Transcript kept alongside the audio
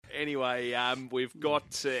Anyway, we've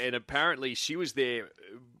got, and apparently she was there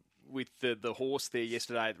with the horse there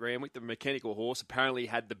yesterday at Randwick, the mechanical horse. Apparently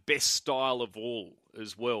had the best style of all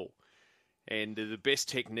as well, and the best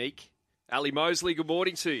technique. Ali Mosley, good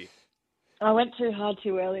morning to you. I went too hard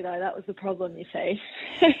too early, though. That was the problem, you see.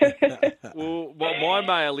 Well, my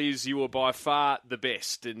mail is you were by far the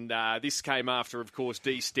best, and this came after, of course,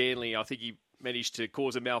 D. Stanley. I think he managed to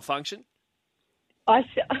cause a malfunction. I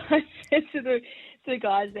said to the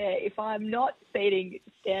guys there, if I'm not beating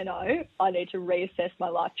Stano, I need to reassess my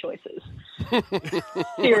life choices.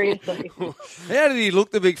 Seriously. How did he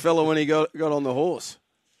look, the big fella, when he got on the horse?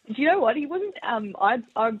 Do you know what? He wasn't. I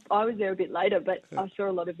was there a bit later, but I saw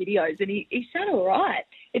a lot of videos, and he sat all right.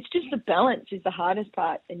 It's just the balance is the hardest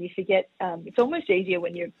part, and you forget. It's almost easier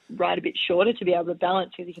when you ride a bit shorter to be able to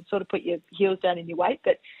balance because you can sort of put your heels down in your weight.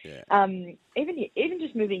 But even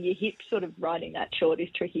just moving your hips, sort of riding that short, is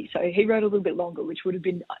tricky. So he rode a little bit longer, which would have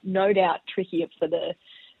been no doubt trickier for the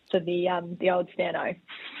old Stano.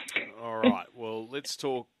 All right, well, let's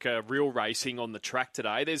talk real racing on the track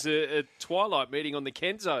today. There's a twilight meeting on the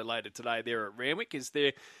Kenzo later today there at Randwick. Is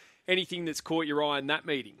there anything that's caught your eye in that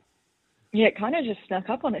meeting? Yeah, it kind of just snuck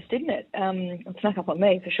up on us, didn't it? It snuck up on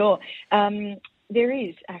me, for sure. There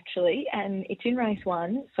is, actually, and it's in race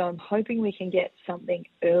 1, so I'm hoping we can get something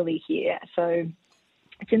early here. So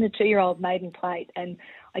it's in the 2-year-old maiden plate, and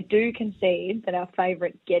I do concede that our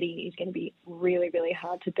favourite Getty is going to be really, really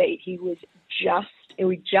hard to beat.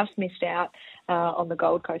 We just missed out on the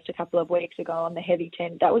Gold Coast a couple of weeks ago on the heavy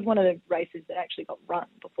 10. That was one of the races that actually got run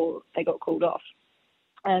before they got called off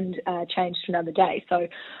and changed to another day. So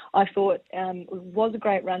I thought it was a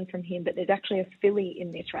great run from him, but there's actually a filly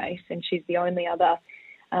in this race, and she's the only other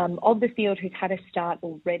of the field who's had a start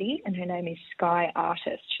already, and her name is Sky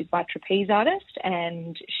Artist. She's by Trapeze Artist,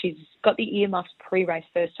 and she's got the earmuffs pre-race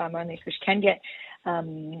first time only, so she can get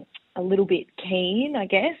a little bit keen, I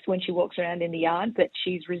guess, when she walks around in the yard, but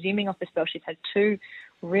she's resuming off the spell. She's had 2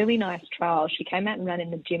 really nice trials. She came out and ran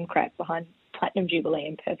in the gym crack behind Platinum Jubilee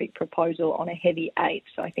and Perfect Proposal on a heavy 8,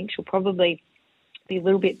 so I think she'll probably be a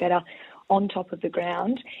little bit better on top of the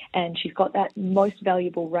ground, and she's got that most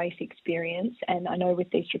valuable race experience. And I know with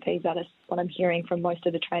these trapeze artists, what I'm hearing from most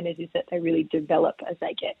of the trainers is that they really develop as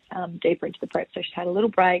they get deeper into the prep. So she's had a little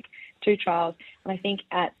break, 2 trials, and I think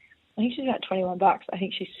she's about $21. I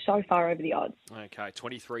think she's so far over the odds. Okay,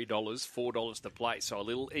 $23, $4 to play. So a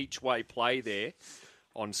little each way play there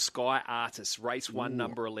on Sky Artist, race 1,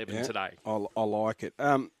 number 11 today. I like it.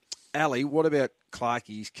 Ali, what about Clarkie?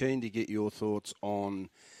 He's keen to get your thoughts on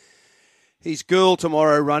his girl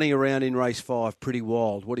tomorrow running around in race 5, Pretty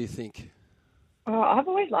Wild. What do you think? Oh, I've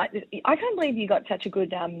always liked it. I can't believe you got such a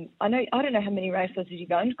good. I don't know how many race horses you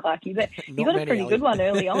owned, Clarkie, but you got a pretty good one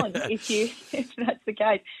early on. if that's the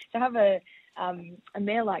case, to have a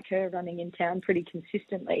mare like her running in town pretty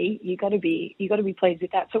consistently, you got to be pleased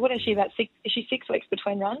with that. So what is she about? Is she 6 weeks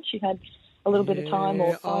between runs? She's had a little bit of time,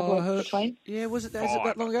 or 5 weeks between. Yeah, was it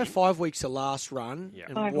that long ago? 5 weeks the last run, yeah.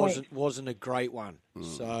 and wasn't a great one.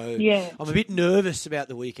 So I'm a bit nervous about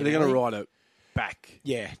the weekend. They're going to ride it back.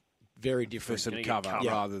 Yeah. Very different. For some cover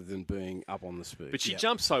rather than being up on the speed. But she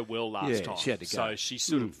jumped so well last time. She had to go. So she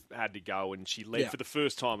sort of had to go, and she led for the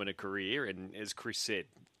first time in her career. And as Chris said,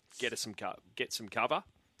 get some cover,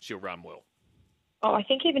 she'll run well. Oh, I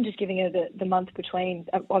think even just giving her the month between,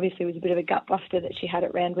 obviously it was a bit of a gut buster that she had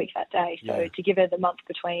at Randwick that day. So to give her the month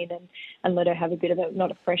between and let her have a bit of not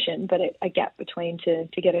a freshen, but a gap between to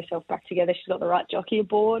get herself back together. She's got the right jockey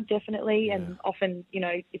aboard, definitely. Yeah. And often,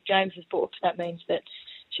 if James is booked, that means that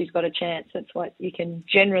she's got a chance. That's what you can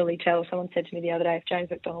generally tell. Someone said to me the other day, if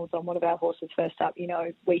James McDonald's on one of our horses first up,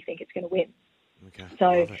 we think it's going to win. Okay.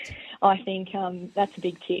 So I think that's a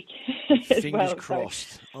big tick as Fingers well.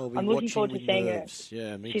 crossed. So I'm looking forward to seeing her.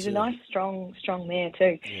 Yeah, me She's too. a nice, strong mare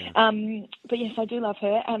too. Yeah. But yes, I do love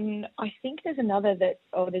her. And I think there's another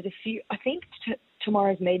there's a few. I think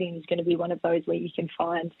tomorrow's meeting is going to be one of those where you can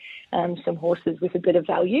find some horses with a bit of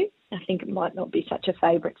value. I think it might not be such a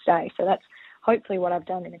favourite stay. So that's hopefully what I've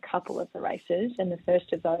done in a couple of the races, and the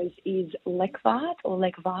first of those is Lekvart or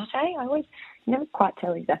Lekvarte. I always never quite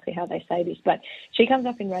tell exactly how they say this, but she comes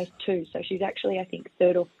up in race 2, so she's actually, I think,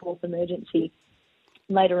 3rd or 4th emergency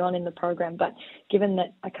later on in the program. But given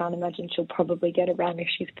that I can't imagine she'll probably get a run if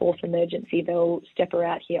she's 4th emergency, they'll step her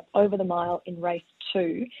out here over the mile in race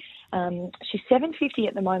 2. She's $7.50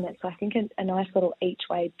 at the moment, so I think a nice little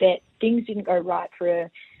each-way bet. Things didn't go right for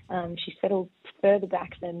her. She settled further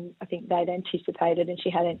back than I think they'd anticipated, and she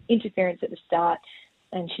had an interference at the start,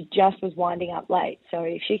 and she just was winding up late. So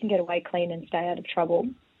if she can get away clean and stay out of trouble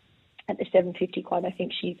at the 750 club, I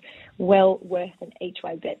think she's well worth an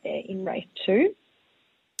each-way bet there in race 2.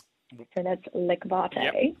 So that's Lekvate.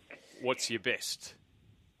 Yep. What's your best?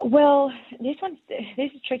 Well, this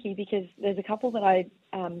is tricky because there's a couple that I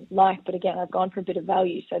like, but again, I've gone for a bit of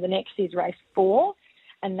value. So the next is race 4,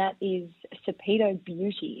 and that is Sepedo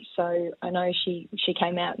Beauty. So I know she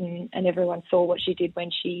came out and everyone saw what she did when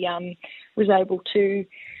she was able to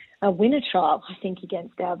win a trial, I think,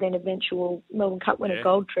 against our then eventual Melbourne Cup winner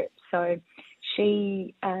Gold Trip. So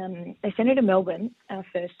they sent her to Melbourne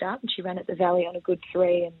first up, and she ran at the Valley on a good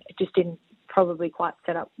 3, and it just didn't probably quite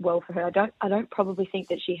set up well for her. I don't probably think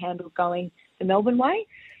that she handled going the Melbourne way.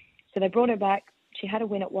 So they brought her back. She had a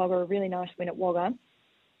win at Wagga, a really nice win at Wagga.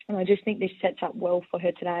 And I just think this sets up well for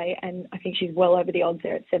her today. And I think she's well over the odds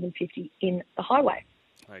there at 750 in the highway.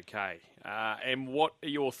 Okay. And what are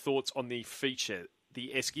your thoughts on the feature,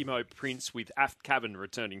 the Eskimo Prince with Aft Cavan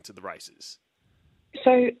returning to the races?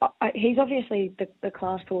 So he's obviously the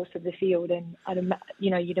class horse of the field, and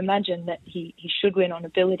you'd imagine that he should win on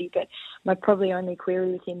ability. But my probably only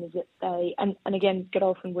query with him is that and again,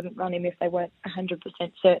 Godolphin wouldn't run him if they weren't 100%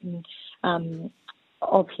 certain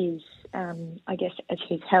of his of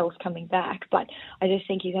his health coming back. But I just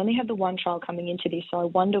think he's only had the one trial coming into this, so I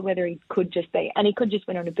wonder whether he could just win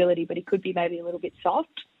on ability, but he could be maybe a little bit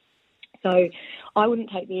soft. So I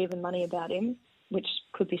wouldn't take the even money about him, which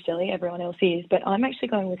could be silly, everyone else is, but I'm actually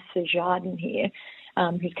going with Sir Jardin here,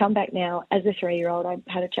 who's come back now as a 3-year-old. I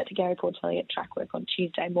had a chat to Gary Portelli at Track Work on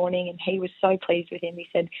Tuesday morning, and he was so pleased with him. He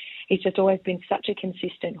said he's just always been such a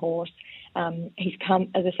consistent horse. He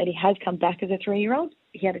has come back as a 3-year-old.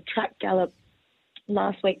 He had a track gallop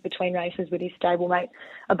last week between races with his stablemate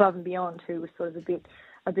Above and Beyond, who was sort of a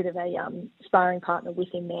bit of a sparring partner with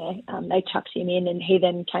him there. They chucked him in, and he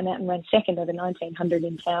then came out and ran second over 1900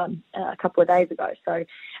 in town a couple of days ago. So,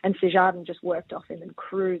 and Sir Jardin just worked off him and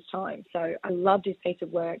cruised home. So I loved his piece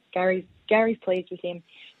of work. Gary's pleased with him.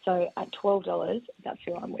 So at $12, that's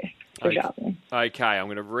who I'm with, Sir Jardin. Okay, I'm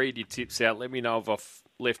going to read your tips out. Let me know if I've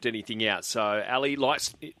left anything out. So Ali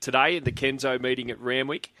likes today at the Kenzo meeting at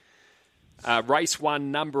Randwick. Race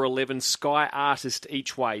 1, number 11, Sky Artist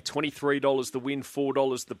each way. $23 the win,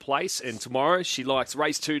 $4 the place. And tomorrow she likes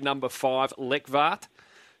race 2, number 5, Lekvate.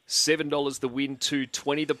 $7 the win,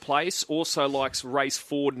 $2.20 the place. Also likes race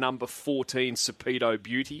 4, number 14, Sepedo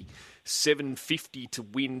Beauty. $7.50 to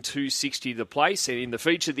win, $2.60 the place. And in the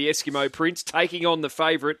feature, the Eskimo Prince taking on the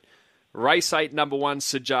favourite, race 8, number 1,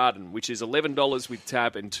 Sir Jardin, which is $11 with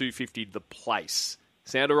tab and $2.50 the place.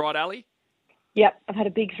 Sound all right, Ali? Yep, I've had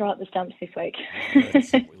a big throw at the stumps this week.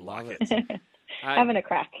 That's what we like it. Having a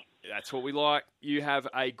crack. That's what we like. You have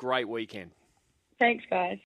a great weekend. Thanks, guys.